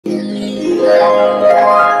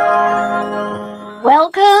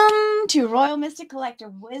Welcome to Royal Mystic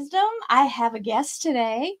Collective Wisdom. I have a guest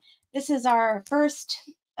today. This is our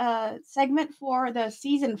first segment for the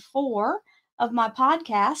season 4 of my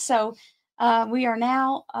podcast. So we are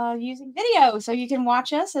now using video, so you can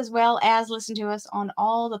watch us as well as listen to us on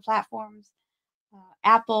all the platforms,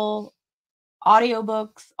 Apple,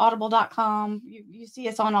 audiobooks, audible.com. You see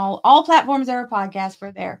us on all platforms that are podcasts.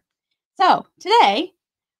 We're there. So today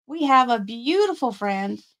we have a beautiful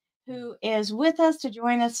friend who is with us to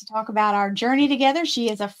join us to talk about our journey together. She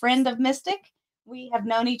is a friend of Mystic. We have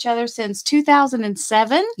known each other since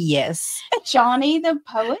 2007. Yes. Shanie, the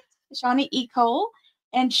poet, Shanie E. Cole.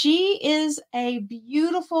 And she is a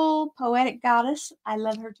beautiful poetic goddess. I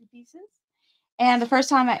love her to pieces. And the first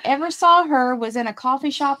time I ever saw her was in a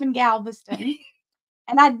coffee shop in Galveston.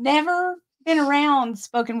 And I'd never been around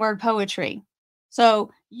spoken word poetry.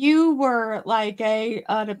 So you were like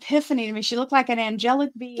an epiphany to me. She looked like an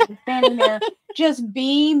angelic being standing there just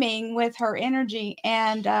beaming with her energy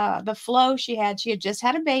and the flow she had. She had just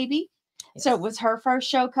had a baby. Yes. So it was her first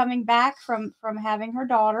show coming back from having her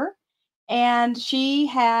daughter. And she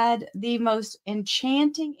had the most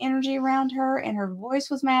enchanting energy around her, and her voice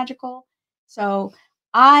was magical. So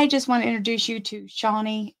I just want to introduce you to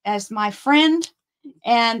Shanie as my friend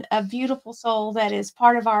and a beautiful soul that is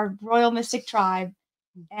part of our Royal Mystic tribe.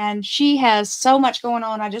 And she has so much going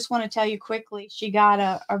on. I just want to tell you quickly, she got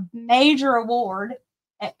a major award,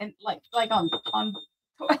 and like on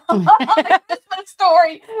this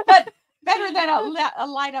story, but better than a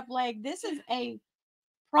light up leg. This is a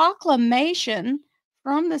proclamation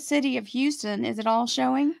from the city of Houston. Is it all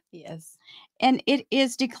showing? Yes. And it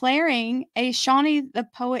is declaring a Shanie the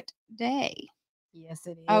Poet Day. Yes,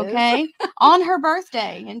 it is. Okay. On her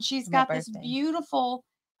birthday. And she's got this birthday. Beautiful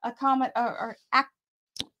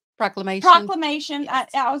proclamation. Yes.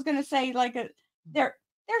 I was going to say they're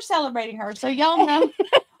celebrating her. So y'all know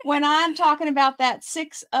when I'm talking about that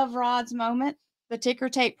 6 of Rods moment, the ticker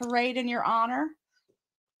tape parade in your honor.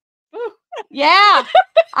 Ooh, yeah.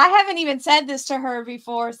 I haven't even said this to her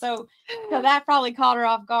before. So that probably caught her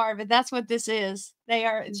off guard, but that's what this is.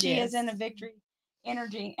 She is in a victory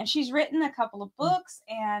energy, and she's written a couple of books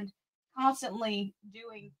and constantly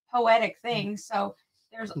doing poetic things. So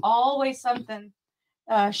there's always something.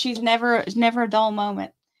 She's never a dull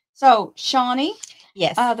moment. So Shanie,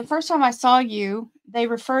 yes. The first time I saw you, they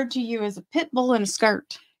referred to you as a pit bull in a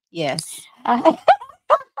skirt. Yes.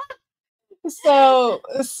 So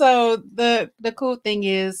the cool thing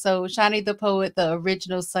is, so Shanie the poet, the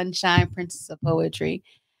original Sunshine Princess of Poetry,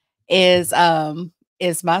 is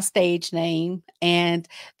my stage name, and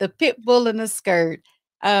the pit bull in the skirt.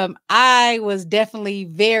 I was definitely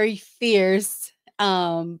very fierce.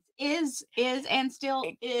 Is and still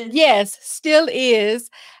is. Yes, still is.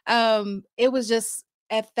 It was just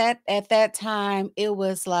at that time, it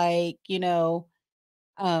was like,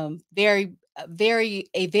 a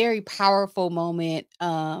very powerful moment,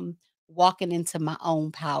 walking into my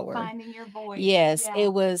own power, finding your voice. Yes, yeah.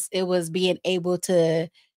 It was being able to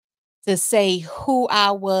say who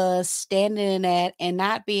I was, standing in that and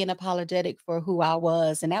not being apologetic for who I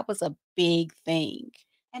was. And that was a big thing.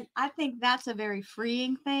 And I think that's a very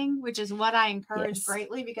freeing thing, which is what I encourage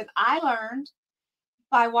greatly, because I learned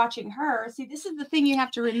by watching her. See, this is the thing you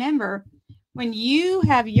have to remember. When you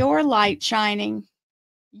have your light shining,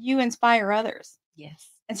 you inspire others. Yes.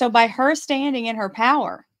 And so by her standing in her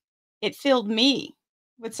power, it filled me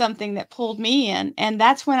with something that pulled me in. And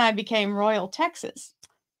that's when I became Royal Texas.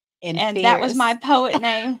 And that was my poet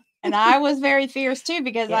name. And I was very fierce too,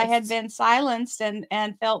 because I had been silenced and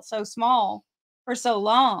felt so small for so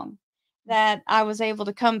long that I was able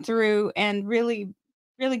to come through and really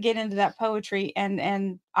get into that poetry.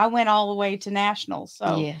 And I went all the way to nationals.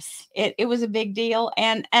 So it was a big deal.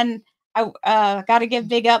 And I got to give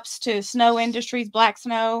big ups to Snow Industries, Black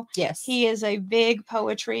Snow. Yes. He is a big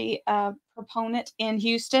poetry proponent in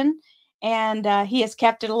Houston. And he has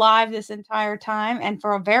kept it alive this entire time, and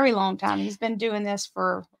for a very long time. He's been doing this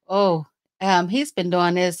for he's been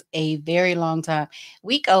doing this a very long time.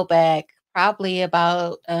 We go back probably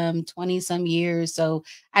about 20 some years, so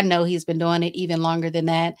I know he's been doing it even longer than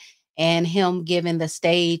that. And him giving the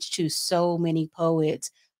stage to so many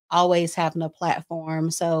poets, always having a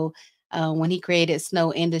platform. So when he created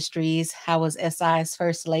Snow Industries, I was SI's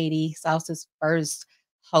first lady, Sauce's first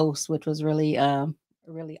host, which was really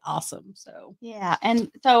awesome. So yeah, and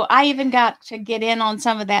so I even got to get in on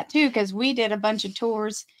some of that too, because we did a bunch of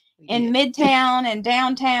tours in Midtown and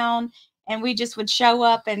downtown, and we just would show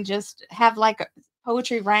up and just have like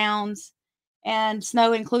poetry rounds and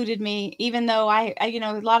Snow included me, even though I you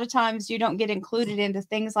know, a lot of times you don't get included into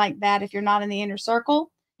things like that if you're not in the inner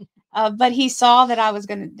circle. But he saw that I was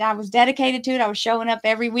dedicated to it. I was showing up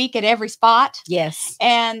every week at every spot. Yes.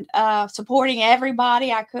 And supporting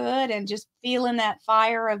everybody I could, and just feeling that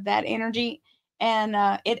fire of that energy.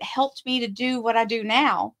 And it helped me to do what I do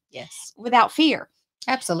now. Yes. Without fear.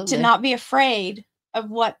 Absolutely. To not be afraid of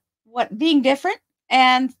what being different,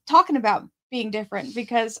 and talking about being different,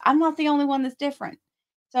 because I'm not the only one that's different.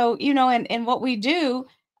 So, you know, and what we do,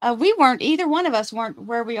 we weren't, either one of us weren't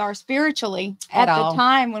where we are spiritually at the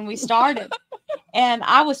time when we started. And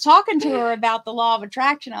I was talking to her about the law of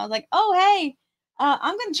attraction. I was like, oh, hey,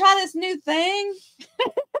 I'm going to try this new thing.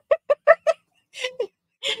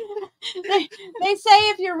 they say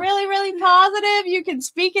if you're really, really positive, you can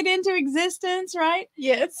speak it into existence, right?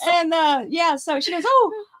 Yes. And yeah, so she goes,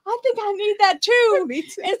 oh, I think I need that too. Me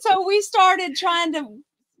too. And so we started trying to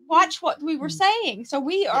watch what we were saying. So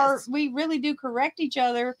we really do correct each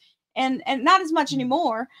other, and not as much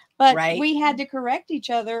anymore, but we had to correct each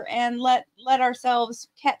other and let ourselves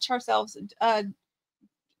catch ourselves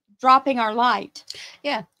dropping our light.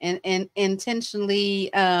 Yeah, and intentionally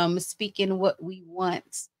speaking what we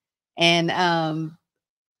want, and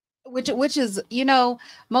which is, you know,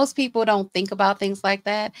 most people don't think about things like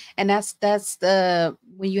that. And that's the,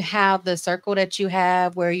 when you have the circle that you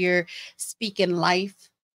have where you're speaking life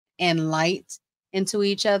and light into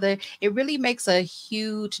each other, it really makes a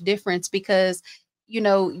huge difference, because you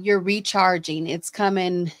know, you're recharging, it's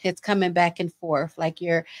coming back and forth, like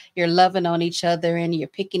you're loving on each other, and you're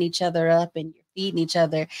picking each other up, and you're feeding each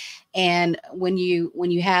other. And when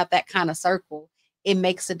you have that kind of circle, it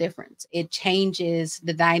makes a difference. It changes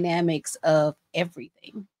the dynamics of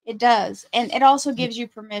everything. It does. And it also gives you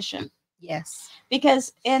permission. Yes.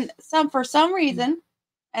 Because for some reason,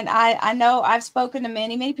 and I know I've spoken to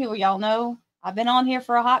many, many people, y'all know I've been on here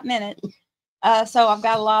for a hot minute. So I've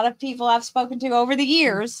got a lot of people I've spoken to over the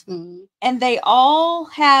years, and they all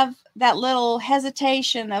have that little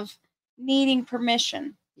hesitation of needing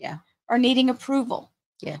permission. Yeah. Or needing approval.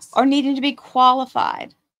 Yes. Or needing to be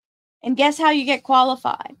qualified. And guess how you get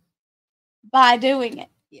qualified? By doing it.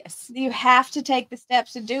 Yes. You have to take the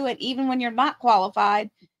steps to do it, even when you're not qualified,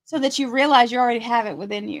 so that you realize you already have it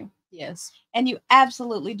within you. Yes. And you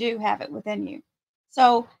absolutely do have it within you.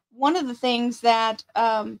 So one of the things that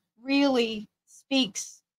really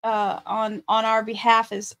speaks on our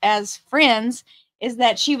behalf as friends is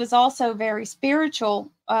that she was also very spiritual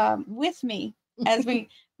with me as we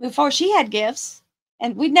before. She had gifts,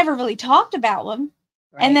 and we'd never really talked about them.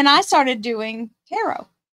 Right. And then I started doing tarot.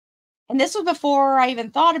 And this was before I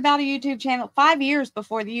even thought about a YouTube channel, 5 years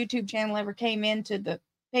before the YouTube channel ever came into the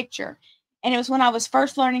picture. And it was when I was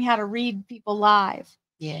first learning how to read people live.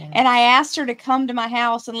 Yeah. And I asked her to come to my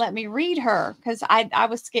house and let me read her, because I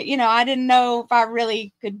was scared. You know, I didn't know if I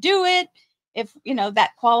really could do it, if, you know,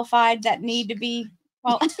 that qualified, that need to be.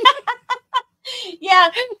 Well, yeah.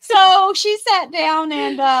 So she sat down,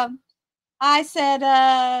 and I said,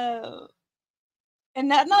 and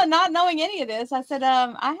not knowing any of this, I said, I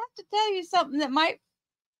have to tell you something that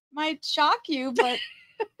might shock you, but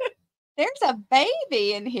there's a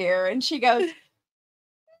baby in here. And she goes,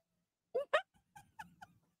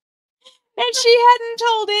 and she hadn't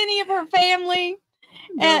told any of her family,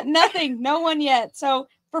 and nothing, no one yet. So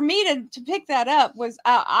for me to pick that up was,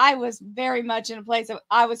 I was very much in a place of,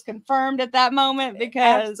 I was confirmed at that moment,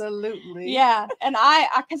 because absolutely, yeah. And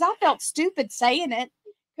because I felt stupid saying it,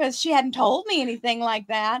 because she hadn't told me anything like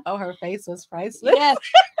that. Oh, her face was priceless. Yes.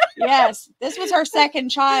 Yes. This was her second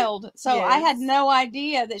child. So yes. I had no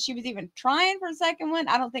idea that she was even trying for a second one.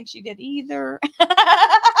 I don't think she did either.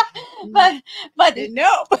 but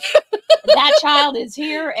no. That child is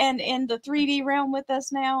here and in the 3D realm with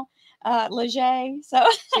us now. Leger. So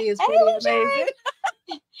she is pretty amazing.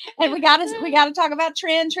 And we got to talk about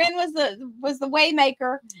Trin. Trin was the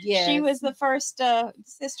waymaker. Yes. She was the first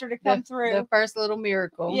sister to come through. The first little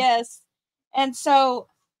miracle. Yes. And so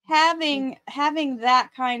having that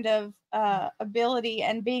kind of ability,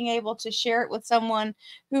 and being able to share it with someone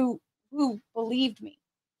who believed me.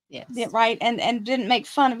 Yes. Right. And didn't make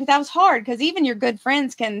fun of it. That was hard, because even your good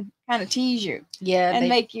friends can kind of tease you. Yeah. And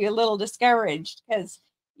make you a little discouraged, because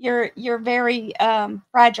you're very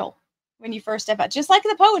fragile when you first step out, just like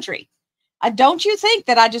the poetry. Don't you think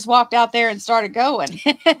that I just walked out there and started going?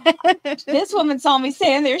 This woman saw me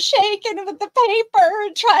standing there shaking with the paper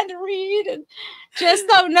and trying to read, and just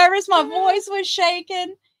so nervous. My voice was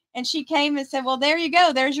shaking. And she came and said, well, there you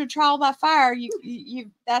go. There's your trial by fire.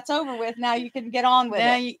 You that's over with. Now you can get on with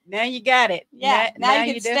it. Now you got it. Yeah. Now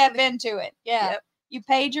you can step into it. Yeah. Yep. You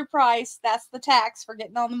paid your price. That's the tax for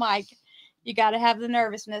getting on the mic. You got to have the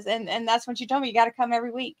nervousness, and that's what you told me. You got to come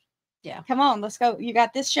every week. Yeah. Come on, let's go. You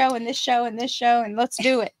got this show and this show and this show, and let's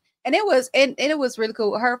do it. And it was really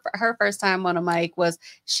cool. Her first time on a mic was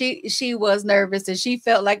she was nervous and she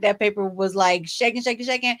felt like that paper was like shaking, shaking,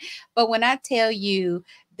 shaking. But when I tell you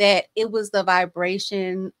that it was the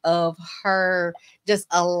vibration of her just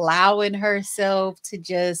allowing herself to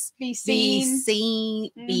just be seen,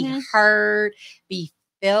 be heard, be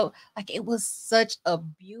felt, like it was such a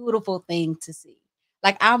beautiful thing to see.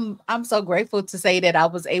 Like I'm so grateful to say that I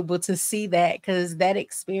was able to see that, because that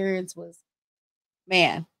experience was,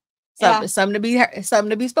 man, something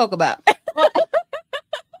to be spoke about.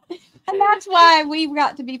 And that's why we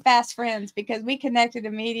got to be fast friends, because we connected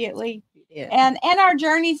immediately. Yeah. And our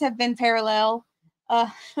journeys have been parallel.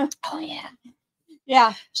 Oh yeah.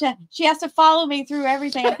 Yeah, she has to follow me through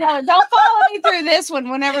everything. I tell her, don't follow me through this one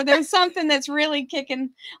whenever there's something that's really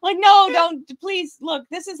kicking. Like, no, don't, please, look,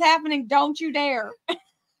 this is happening. Don't you dare.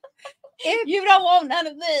 You don't want none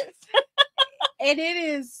of this. And it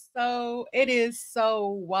is so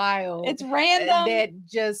wild. It's random. That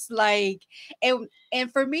just like,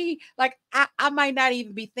 and for me, like I might not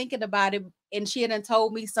even be thinking about it. And she hadn't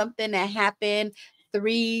told me something that happened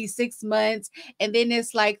 3-6 months, and then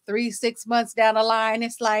it's like 3-6 months down the line,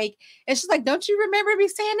 it's like, and she's like, don't you remember me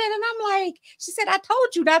saying that? And I'm like, she said, I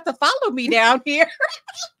told you not to follow me down here.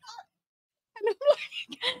 And I'm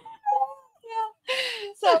like, yeah.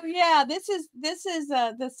 So yeah, this is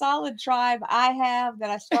the solid tribe I have that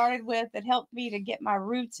I started with, that helped me to get my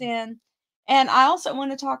roots in. And I also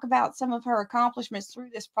want to talk about some of her accomplishments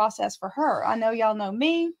through this process for her. I know y'all know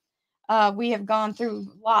me. We have gone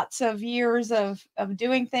through lots of years of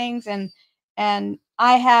doing things, and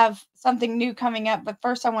I have something new coming up. But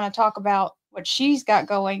first, I want to talk about what she's got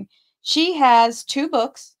going. She has 2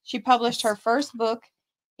 books. She published her first book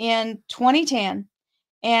in 2010,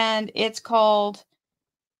 and it's called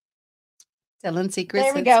Telling Secrets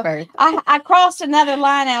There we Since go. Birth. I crossed another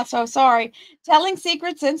line out, so sorry. Telling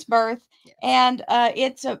Secrets Since Birth. Yes. And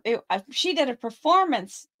she did a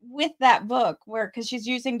performance with that book because she's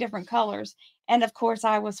using different colors. And of course,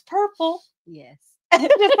 I was purple. Yes.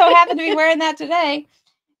 Just so happened to be wearing that today.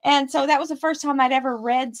 And so that was the first time I'd ever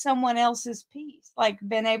read someone else's piece, like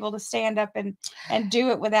been able to stand up and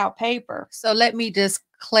do it without paper. So let me just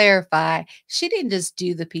clarify. She didn't just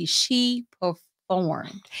do the piece. She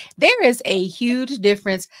performed. There is a huge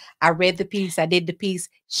difference. I read the piece. I did the piece.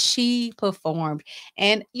 She performed.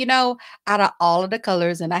 And, out of all of the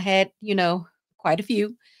colors, and I had, quite a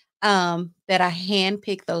few, that I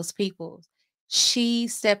handpicked those people, she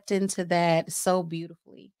stepped into that so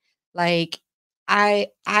beautifully. Like, I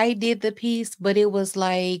did the piece, but it was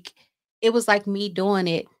like me doing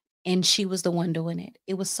it, and she was the one doing it.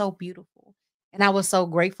 It was so beautiful, and I was so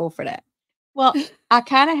grateful for that. Well, I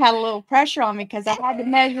kind of had a little pressure on me because I had to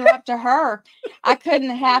measure up to her. I couldn't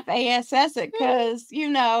half ASS it because,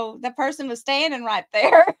 the person was standing right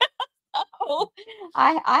there. So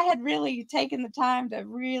I had really taken the time to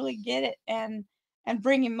really get it and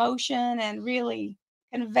bring emotion and really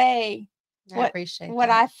convey what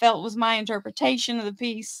I felt was my interpretation of the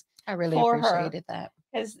piece. I really appreciated that.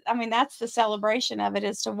 Because, that's the celebration of it,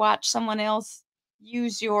 is to watch someone else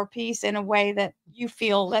use your piece in a way that you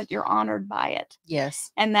feel that you're honored by it.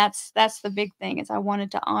 Yes. And that's the big thing, is I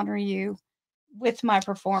wanted to honor you with my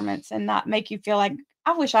performance and not make you feel like,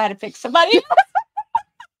 I wish I had to pick somebody else.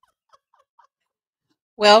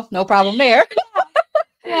 Well, no problem there.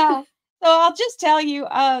 Yeah. So I'll just tell you,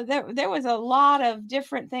 there was a lot of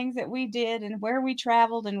different things that we did and where we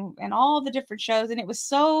traveled and all the different shows. And it was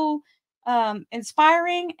so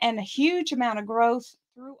inspiring and a huge amount of growth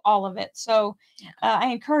through all of it. So I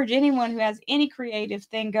encourage anyone who has any creative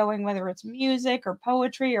thing going, whether it's music or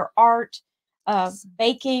poetry or art,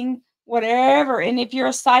 baking, whatever. And if you're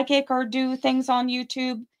a psychic or do things on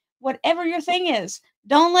YouTube, whatever your thing is,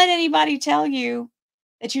 don't let anybody tell you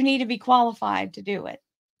that you need to be qualified to do it.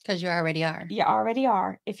 Because you already are. You already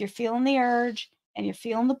are. If you're feeling the urge and you're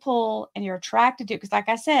feeling the pull and you're attracted to it, because like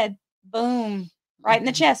I said, boom, right in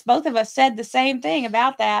the chest. Both of us said the same thing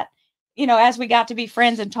about that. As we got to be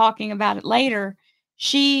friends and talking about it later,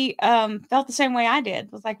 she felt the same way I did.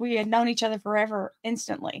 It was like we had known each other forever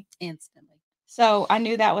instantly. So I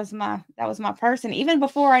knew that was my person, even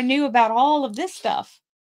before I knew about all of this stuff,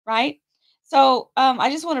 right? So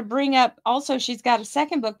I just want to bring up also, she's got a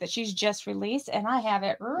second book that she's just released, and I have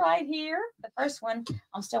it right here. The first one,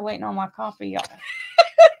 I'm still waiting on my copy, y'all.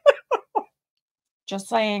 Just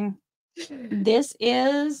saying, this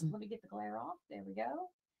is, let me get the glare off. There we go.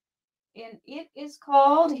 and it is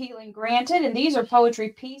called Healing Granted. And these are poetry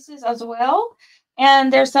pieces as well.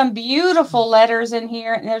 And there's some beautiful letters in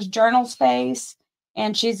here, and there's journal space.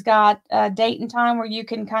 And she's got a date and time where you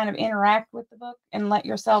can kind of interact with the book and let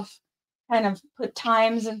yourself kind of put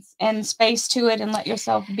times and space to it and let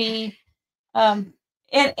yourself be um,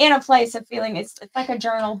 in a place of feeling. It's like a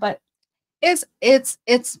journal, but It's it's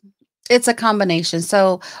it's it's a combination.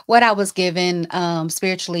 So what I was given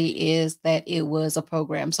spiritually is that it was a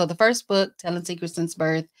program. So the first book, Telling Secrets Since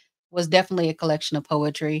Birth, was definitely a collection of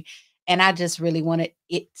poetry. And I just really wanted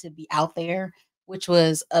it to be out there, which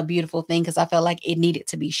was a beautiful thing because I felt like it needed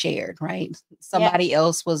to be shared, right? Somebody yes,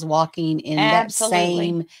 else was walking in that absolutely.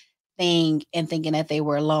 same thing and thinking that they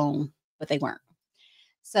were alone, but they weren't.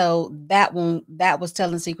 So that was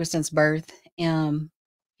Telling Secrets Since Birth.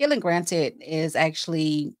 Healing Granted is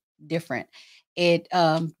actually different. It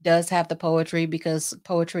does have the poetry because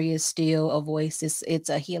poetry is still a voice. It's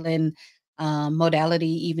a healing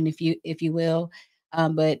modality, even if you will.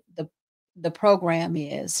 But the program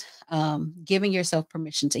is giving yourself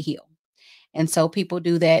permission to heal. And so people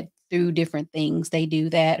do that through different things. They do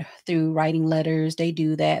that through writing letters, they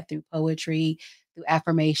do that through poetry, through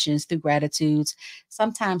affirmations, through gratitudes,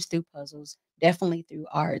 sometimes through puzzles, definitely through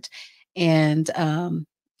art. And so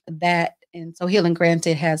Healing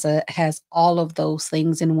Granted has all of those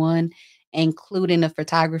things in one, including the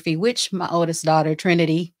photography, which my oldest daughter,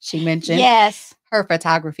 Trinity, she mentioned, Yes, her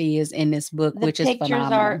photography is in this book, the which is pictures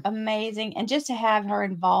are phenomenal. amazing, and just to have her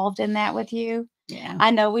involved in that with you. Yeah.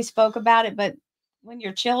 I know we spoke about it, but when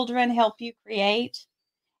your children help you create,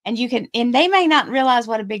 and you can, and they may not realize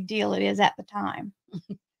what a big deal it is at the time,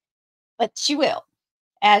 but she will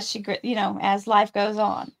as as life goes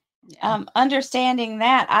on. Yeah. Understanding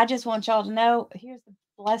that, I just want y'all to know here's the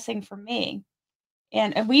blessing for me.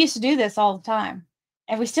 And we used to do this all the time,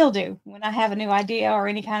 and we still do. When I have a new idea or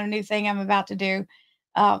any kind of new thing I'm about to do,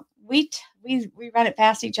 we run it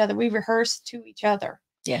past each other. We rehearse to each other,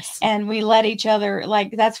 Yes. and we let each other,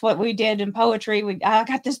 like, that's what we did in poetry. I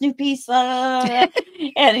got this new piece,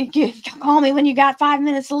 and you call me when you got 5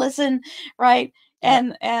 minutes to listen, right?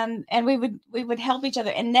 Yep. And we would help each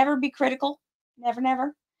other and never be critical,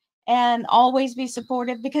 never, and always be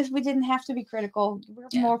supportive because we didn't have to be critical. We're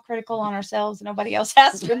Yeah. more critical on ourselves. Nobody else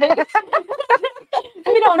has to be.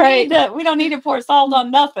 we don't Right. need to pour salt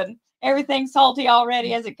on nothing. Everything's salty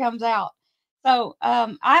already as it comes out. So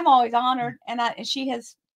I'm always honored, and she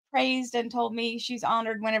has praised and told me she's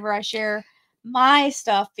honored whenever I share my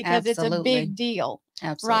stuff because it's a Absolutely. big deal,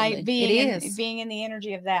 right? Absolutely. It is. Being in the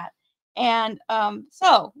energy of that. And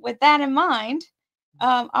so with that in mind,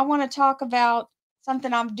 I want to talk about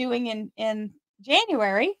something I'm doing in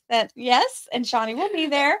January. That yes, and Shanie will be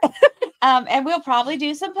there, and we'll probably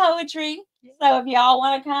do some poetry. So if y'all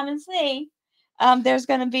want to come and see, there's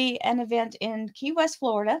going to be an event in Key West,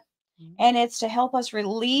 Florida, and it's to help us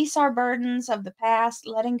release our burdens of the past,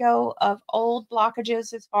 letting go of old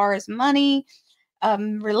blockages as far as money,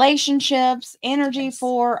 relationships, energy Yes.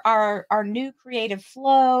 for our new creative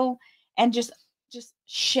flow, and just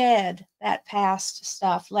shed that past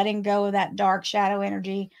stuff, letting go of that dark shadow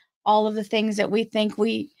energy, all of the things that we think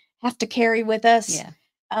we have to carry with us. Yeah.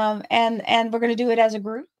 And we're going to do it as a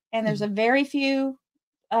group, and there's a very few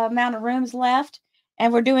amount of rooms left,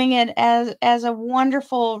 and we're doing it as a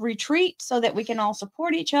wonderful retreat so that we can all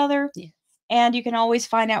support each other. Yeah. And you can always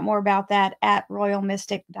find out more about that at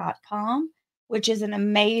royalmystic.com, which is an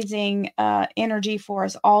amazing energy for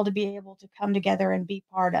us all to be able to come together and be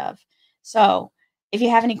part of. So if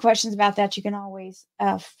you have any questions about that, you can always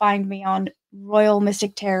find me on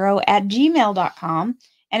royalmystictarot@gmail.com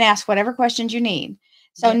and ask whatever questions you need.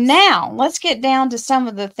 So Yes. now let's get down to some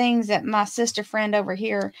of the things that my sister friend over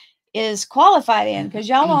here is qualified in, because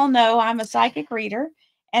y'all all know I'm a psychic reader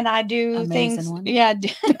and I do Amazing things. one. Yeah,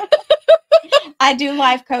 I do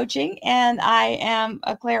life coaching, and I am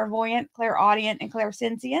a clairvoyant, clairaudient, and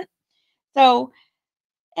clairsentient. So,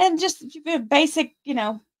 and just basic,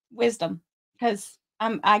 wisdom, because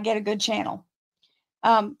I get a good channel.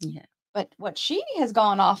 Yeah. But what she has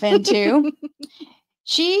gone off into,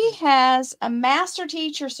 she has a master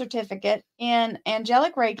teacher certificate in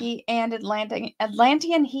angelic Reiki and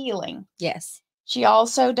Atlantean healing. Yes. She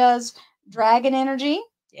also does dragon energy,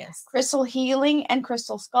 Yes. crystal healing, and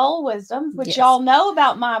crystal skull wisdom, which Yes. y'all know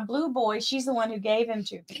about my blue boy. She's the one who gave him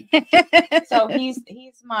to me. So he's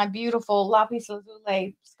my beautiful lapis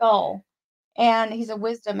lazuli skull, and he's a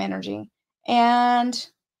wisdom energy. And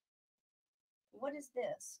what is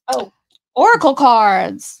this? Oh, oracle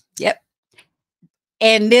cards. Yep.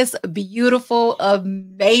 And this beautiful,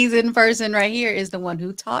 amazing person right here is the one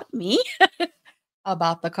who taught me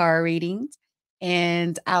about the card readings.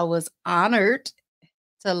 and I was honored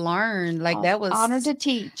to learn. Like that Honored was, to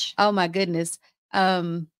teach. oh my goodness.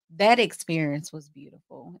 That experience was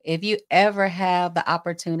beautiful. If you ever have the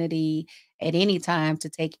opportunity at any time to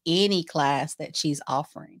take any class that she's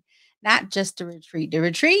offering, not just the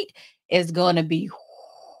retreat is going to be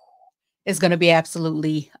it's going to be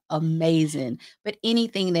absolutely amazing. But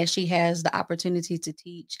anything that she has the opportunity to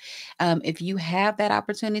teach, if you have that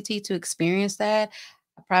opportunity to experience that,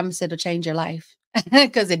 I promise it'll change your life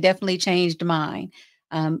because it definitely changed mine.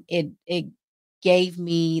 It gave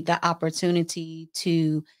me the opportunity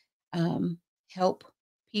to help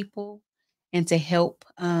people and to help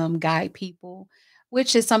guide people,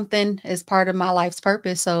 which is something is part of my life's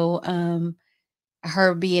purpose. So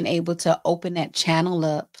her being able to open that channel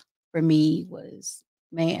up for me was,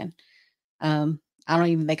 man, I don't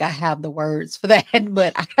even think I have the words for that,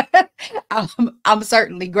 but I'm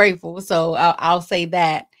certainly grateful. So I'll say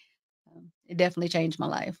that it definitely changed my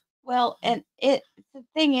life. Well, and the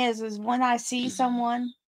thing is when I see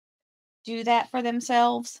someone do that for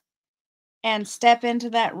themselves and step into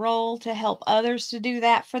that role to help others to do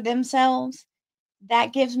that for themselves,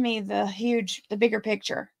 that gives me the bigger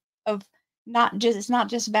picture of it's not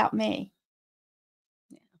just about me.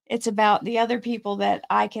 It's about the other people that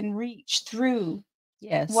I can reach through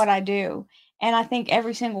Yes. what I do. And I think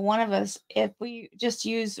every single one of us, if we just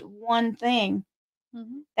use one thing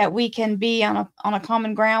that we can be on a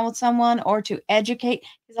common ground with someone or to educate,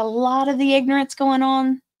 because a lot of the ignorance going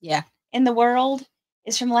on Yeah. in the world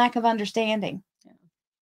is from lack of understanding. Yeah.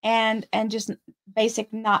 And just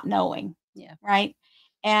basic not knowing. Yeah. Right.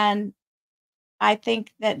 And I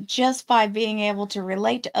think that just by being able to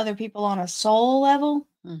relate to other people on a soul level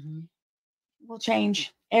will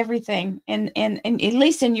change everything in at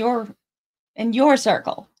least in your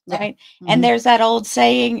circle, Yeah. right? And there's that old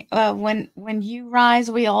saying, when you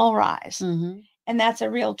rise, we all rise. And that's a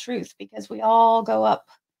real truth because we all go up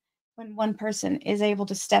when one person is able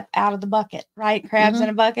to step out of the bucket, right? Crabs in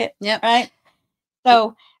a bucket, Yep. right?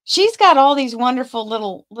 So she's got all these wonderful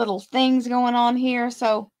little things going on here.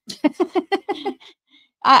 So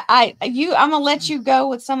I'm gonna let you go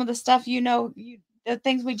with some of the stuff the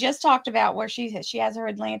things we just talked about, where she has her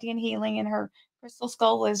Atlantean healing and her crystal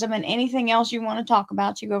skull wisdom, and anything else you want to talk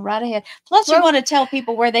about, you go right ahead. Plus, you want to tell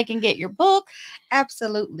people where they can get your book.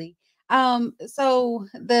 Absolutely. So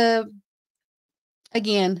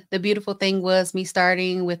again, the beautiful thing was me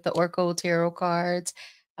starting with the Oracle Tarot cards,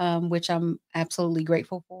 which I'm absolutely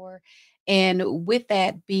grateful for. And with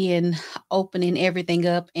that being opening everything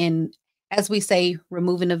up and, as we say,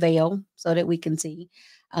 removing the veil so that we can see,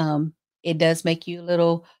 it does make you a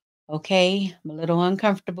little, okay, I'm a little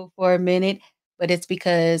uncomfortable for a minute, but it's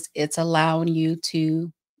because it's allowing you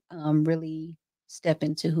to really step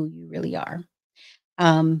into who you really are.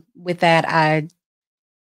 With that, I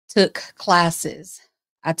took classes.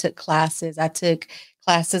 I took classes. I took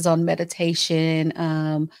classes on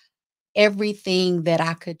meditation, everything that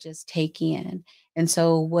I could just take in. And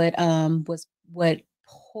so what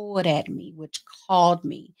pulled at me, which called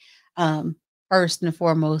me, first and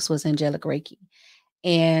foremost was angelic Reiki.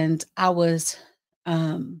 And I was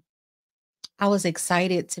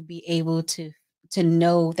excited to be able to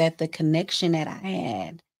know that the connection that I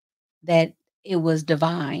had, that it was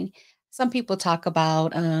divine. Some people talk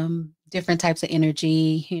about different types of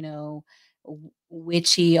energy,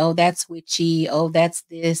 witchy, oh, that's witchy, oh, that's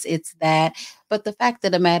this, it's that. But the fact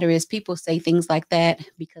of the matter is people say things like that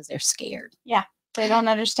because they're scared. Yeah, they don't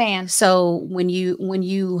understand. So when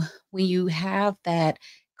you have that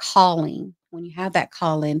calling,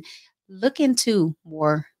 look into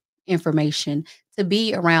more information to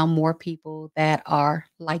be around more people that are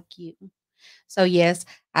like you. So yes,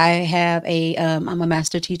 I'm a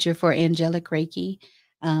master teacher for angelic Reiki,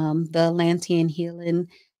 the Atlantean healing.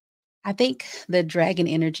 I think the dragon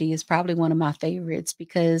energy is probably one of my favorites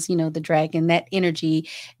because, the dragon, that energy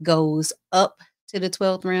goes up to the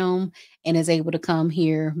 12th realm and is able to come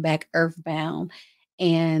here back earthbound.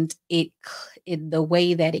 And the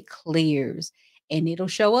way that it clears and it'll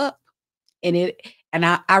show up and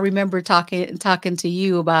I remember talking to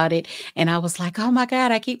you about it, and I was like, "Oh my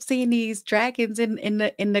god, I keep seeing these dragons in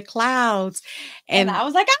the clouds," and I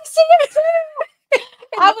was like, "I see it too."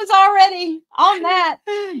 I was already on that.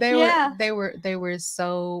 They were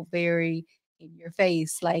so very in your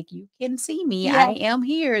face, like, "You can see me. Yeah. I am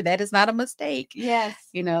here. That is not a mistake." Yes.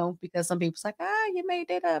 Because some people's like, you made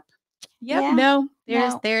it up." Yep, Yeah. no,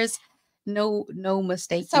 No. there's no So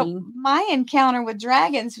mistaking. my encounter with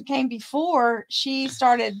dragons came before she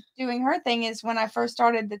started doing her thing. Is when I first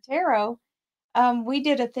started the tarot. We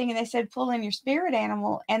did a thing and they said, pull in your spirit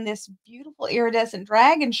animal. And this beautiful iridescent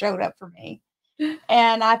dragon showed up for me.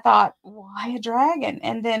 And I thought, why a dragon?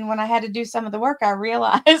 And then when I had to do some of the work, I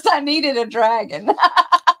realized I needed a dragon.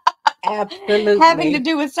 Having to Absolutely.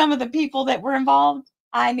 do with some of the people that were involved,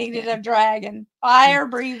 I needed Yeah. a dragon. Fire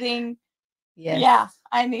breathing. Yes. Yeah,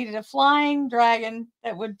 I needed a flying dragon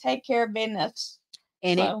that would take care of business.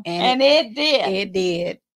 And So, it it did. it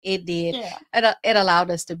did. It did. Yeah. It allowed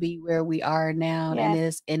us to be where we are now in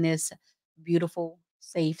Yes. this beautiful,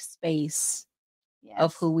 safe space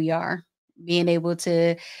of Yes. who we are, being able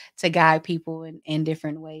to guide people in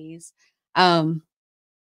different ways. Um,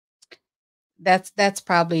 that's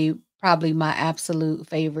probably my absolute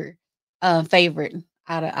favorite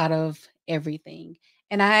out of everything.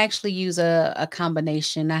 And I actually use a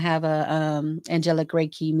combination. I have a angelic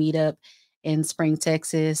Reiki meetup in Spring,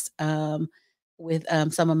 Texas, with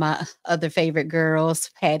some of my other favorite girls,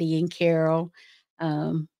 Patty and Carol, Who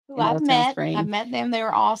in I've Old met. I've Spring. met them. They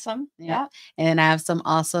were awesome. Yeah. Yeah. And I have some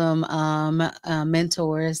awesome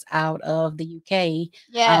mentors out of the UK.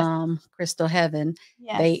 Yes. Crystal Heaven.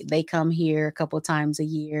 Yes. They come here a couple times a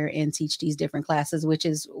year and teach these different classes, which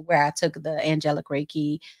is where I took the angelic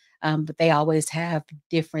Reiki. But they always have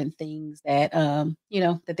different things that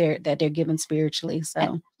that they're given spiritually. And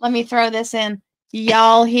So let me throw this in.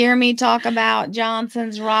 Y'all hear me talk about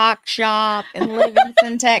Johnson's Rock Shop in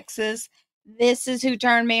Livingston, Texas. This is who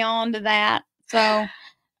turned me on to that. So,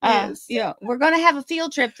 yes. we're going to have a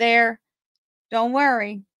field trip there. Don't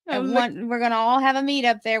worry. We're going to all have a meet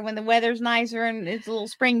up there when the weather's nicer and it's a little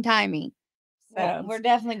springtimey. We're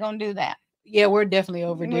definitely going to do that. Yeah, we're definitely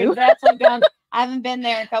overdue. We're definitely done. I haven't been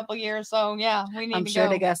there in a couple years, so yeah, we need I'm to sure go.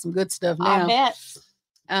 they got some good stuff now. I bet.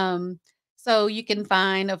 So you can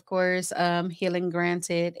find, of course, Healing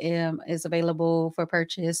Granted is available for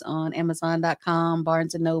purchase on Amazon.com,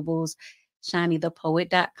 Barnes and Nobles,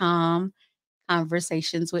 ShanieThePoet.com,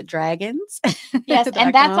 Conversations with Dragons. Yes,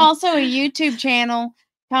 and that's also a YouTube channel.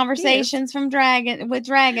 Conversations Yes. with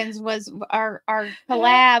Dragons was our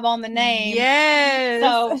collab on the name. Yes.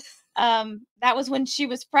 So that was when she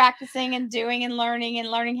was practicing and doing and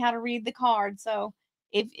learning how to read the card. So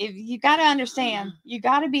if you got to understand, you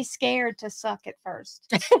got to be scared to suck at first.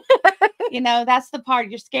 That's the part.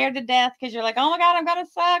 You're scared to death because you're like, oh my God, I'm gonna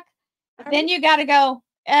suck. Then you got to go,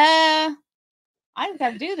 I just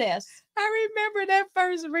got to do this. I remember that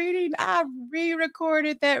first reading. I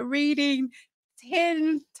re-recorded that reading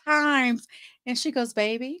 10 times. And she goes,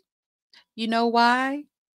 baby, you know why?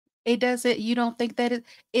 You don't think that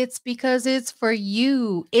it's because it's for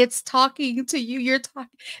you. It's talking to you. You're talking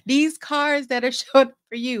these cards that are showing up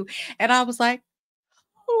for you. And I was like,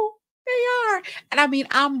 oh, they are. And I mean,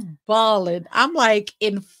 I'm bawling. I'm like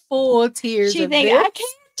in full tears She of think, this. I can't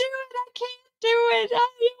do it. I can't do it. What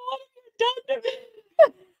have you done to me?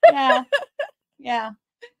 Yeah. Yeah.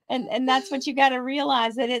 And that's what you got to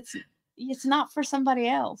realize, that it's not for somebody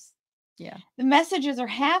else. Yeah. The messages are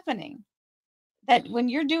happening. That when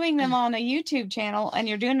you're doing them on a YouTube channel and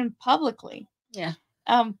you're doing them publicly, Yeah.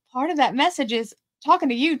 Part of that message is talking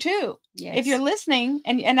to you too. Yes. If you're listening,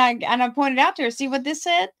 and I pointed out to her, see what this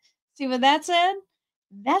said, see what that said.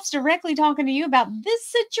 That's directly talking to you about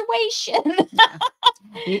this situation.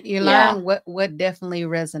 Yeah. You learn what definitely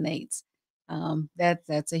resonates.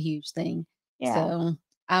 That's a huge thing. Yeah. So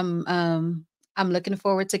I'm looking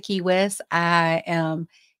forward to Key West. I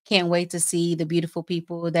can't wait to see the beautiful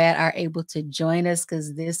people that are able to join us,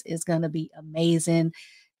 because this is going to be amazing.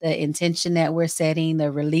 The intention that we're setting,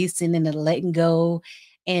 the releasing and the letting go,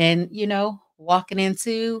 and walking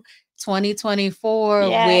into 2024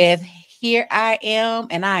 with here I am,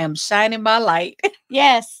 and I am shining my light.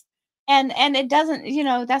 Yes. And it doesn't,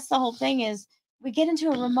 that's the whole thing, is we get into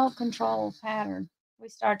a remote control pattern. We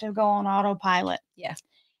start to go on autopilot. Yeah.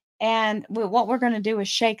 And what we're going to do is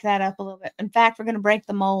shake that up a little bit. In fact, we're going to break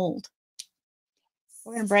the mold.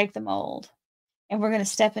 We're going to break the mold. And we're going to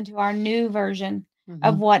step into our new version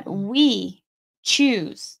of what we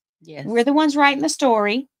choose. Yes. We're the ones writing the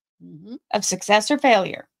story of success or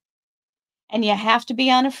failure. And you have to be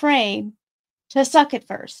unafraid to suck at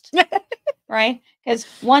first. Right? Because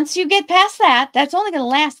once you get past that, that's only going to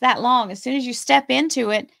last that long. As soon as you step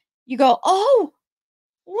into it, you go, oh,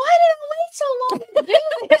 why did I wait so long to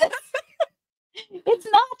do this? It's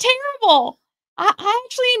not terrible. I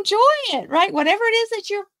actually enjoy it, right? Whatever it is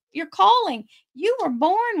that you're calling, you were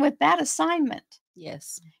born with that assignment.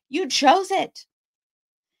 Yes. You chose it.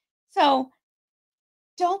 So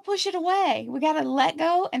don't push it away. We got to let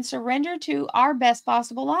go and surrender to our best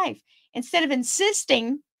possible life, instead of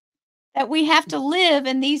insisting that we have to live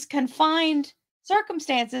in these confined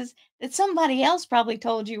circumstances that somebody else probably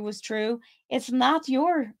told you was true. It's not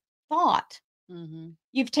your thought.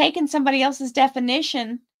 You've taken somebody else's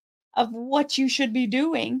definition of what you should be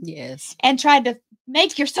doing. Yes. And tried to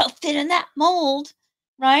make yourself fit in that mold,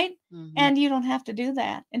 right? Mhm. And you don't have to do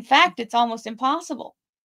that. In fact, it's almost impossible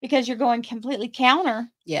because you're going completely counter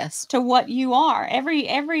Yes. to what you are.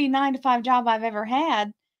 Every 9 to 5 job I've ever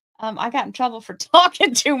had, I got in trouble for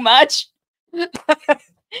talking too much.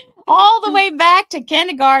 All the way back to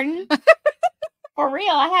kindergarten. For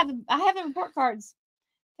real, I have the report cards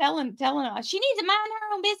telling her she needs to mind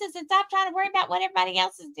her own business and stop trying to worry about what everybody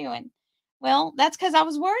else is doing. Well, that's because I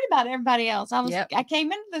was worried about everybody else. I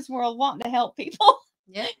came into this world wanting to help people.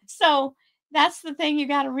 Yep. So that's the thing you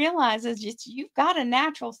got to realize is just you've got a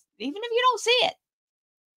natural, even if you don't see it,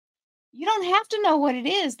 you don't have to know what it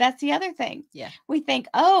is. That's the other thing. Yeah. We think,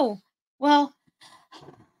 oh, well,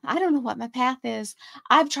 I don't know what my path is.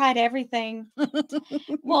 I've tried everything.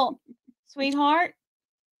 Well, sweetheart,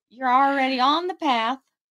 you're already on the path.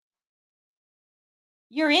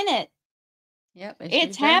 You're in it. Yep.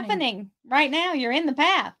 It's happening right now. You're in the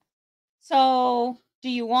path. So do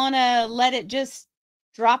you want to let it just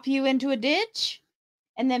drop you into a ditch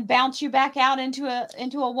and then bounce you back out into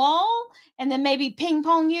a wall and then maybe ping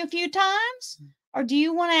pong you a few times? Or do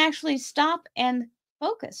you want to actually stop and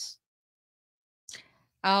focus?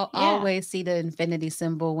 I'll always see the infinity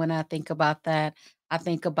symbol when I think about that. I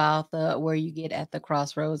think about the where you get at the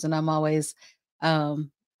crossroads, and I'm always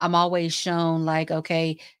shown like,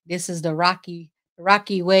 okay, this is the rocky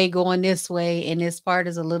way going this way, and this part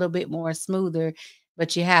is a little bit more smoother,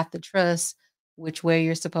 but you have to trust which way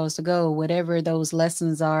you're supposed to go. Whatever those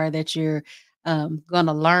lessons are that you're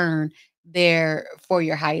gonna learn, they're for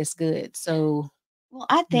your highest good. So well,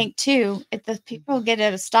 I think too, if the people get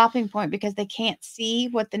at a stopping point because they can't see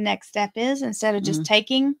what the next step is, instead of just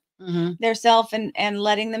taking their self and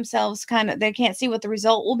letting themselves they can't see what the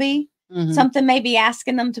result will be. Something may be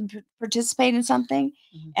asking them to participate in something.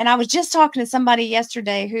 And I was just talking to somebody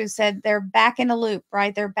yesterday who said they're back in a loop,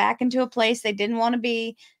 right? They're back into a place they didn't want to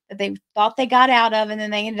be, that they thought they got out of, and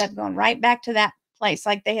then they ended up going right back to that place.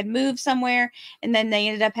 Like they had moved somewhere and then they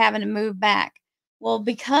ended up having to move back. Well,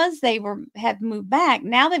 because they had moved back,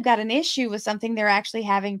 now they've got an issue with something they're actually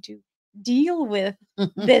having to deal with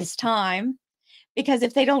this time. Because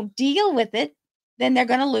if they don't deal with it, then they're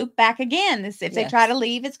going to loop back again. If they try to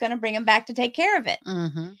leave, it's going to bring them back to take care of it.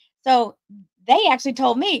 So they actually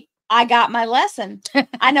told me, I got my lesson.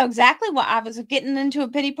 I know exactly what I was getting into a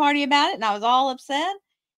pity party about it, and I was all upset.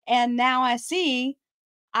 And now I see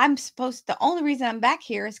the only reason I'm back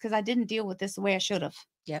here is because I didn't deal with this the way I should have.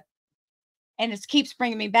 Yep. And it keeps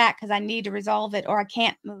bringing me back because I need to resolve it or I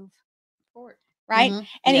can't move forward. Right.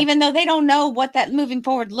 And even though they don't know what that moving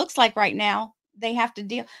forward looks like right now, they have to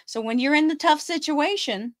deal. So when you're in the tough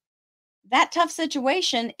situation, that tough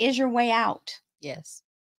situation is your way out. Yes.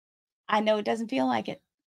 I know it doesn't feel like it.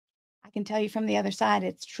 I can tell you from the other side,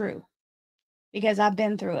 it's true because I've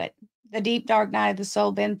been through it. The deep, dark night of the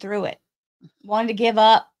soul, been through it. Wanted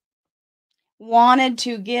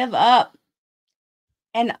to give up.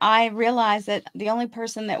 And I realized that the only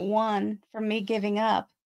person that won from me giving up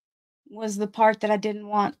was the part that I didn't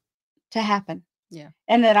want to happen. Yeah.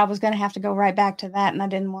 And that I was going to have to go right back to that. And I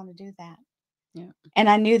didn't want to do that. Yeah. And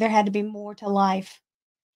I knew there had to be more to life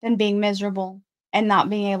than being miserable and not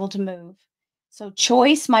being able to move. So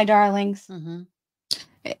choice, my darlings,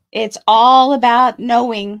 it's all about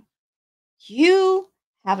knowing you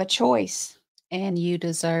have a choice. And you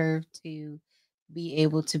deserve to be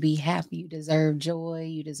able to be happy. You deserve joy.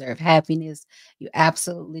 You deserve happiness. You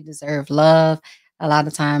absolutely deserve love. A lot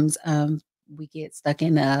of times we get stuck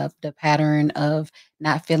in the pattern of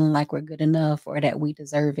not feeling like we're good enough or that we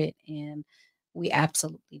deserve it. And we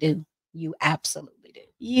absolutely do. You absolutely do.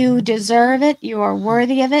 You deserve it. You are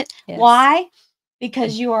worthy of it. Yes. Why?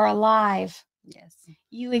 Because you are alive. Yes.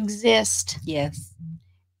 You exist. Yes.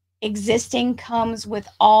 Existing comes with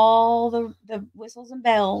all the whistles and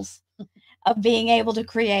bells of being able to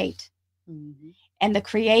create. And the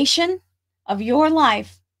creation of your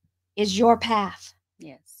life is your path.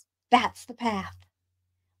 Yes. That's the path.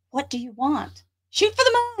 What do you want? Shoot for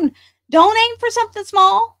the moon. Don't aim for something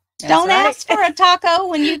small. Don't ask for a taco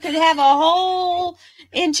when you could have a whole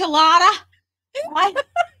enchilada, right?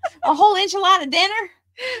 A whole enchilada dinner.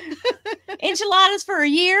 Enchiladas for a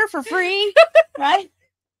year for free, right?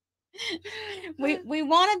 We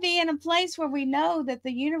want to be in a place where we know that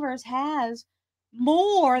the universe has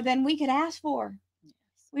more than we could ask for.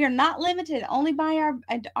 We are not limited only by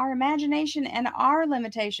our imagination and our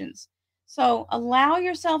limitations. So allow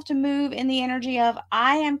yourself to move in the energy of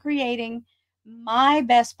I am creating my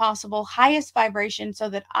best possible highest vibration so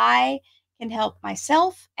that I can help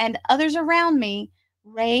myself and others around me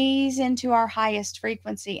raise into our highest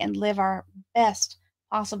frequency and live our best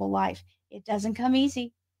possible life. It doesn't come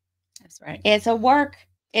easy. That's right. It's a work.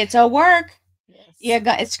 It's a work. Yes.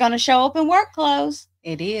 It's going to show up in work clothes.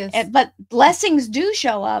 It is. But blessings do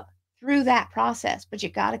show up through that process, but you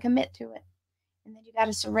got to commit to it. And then you got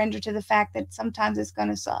to surrender to the fact that sometimes it's going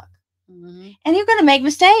to suck. Mm-hmm. And you're going to make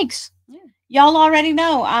mistakes. Yeah. Y'all already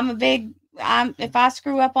know if I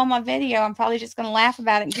screw up on my video, I'm probably just going to laugh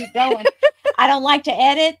about it and keep going. I don't like to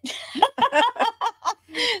edit.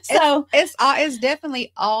 So it's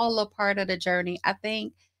definitely all a part of the journey. I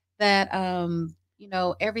think that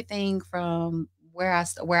everything from where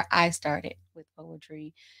I started with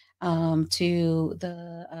poetry to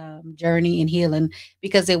the journey and healing,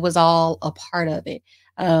 because it was all a part of it.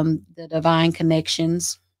 The divine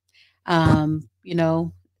connections, the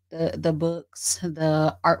books,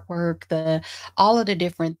 the artwork, all of the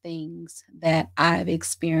different things that I've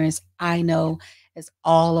experienced, I know is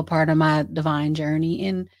all a part of my divine journey.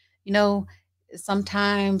 And,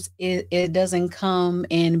 sometimes it doesn't come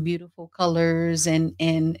in beautiful colors and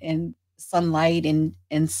sunlight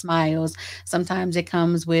and smiles. Sometimes it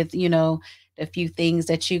comes with, the few things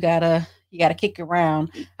that you gotta kick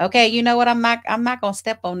around. Okay, you know what? I'm not gonna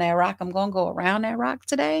step on that rock. I'm gonna go around that rock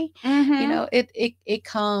today. Mm-hmm. It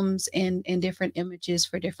comes in different images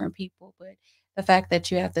for different people, but the fact that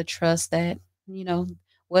you have to trust that,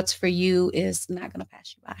 what's for you is not gonna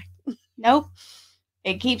pass you by. Nope.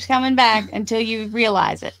 It keeps coming back until you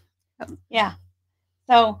realize it. Yeah.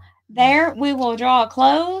 So there we will draw a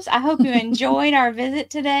close. I hope you enjoyed our visit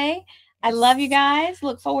today. I love you guys.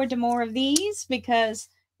 Look forward to more of these, because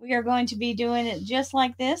we are going to be doing it just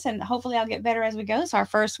like this, and hopefully I'll get better as we go. It's our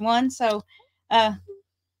first one. So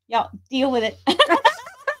y'all deal with it.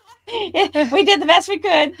 We did the best we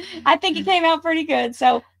could. I think it came out pretty good.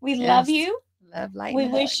 So we love you. Love, light, we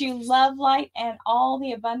wish you love, light, and all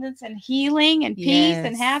the abundance and healing and peace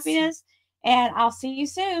and happiness. And I'll see you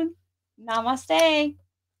soon. Namaste.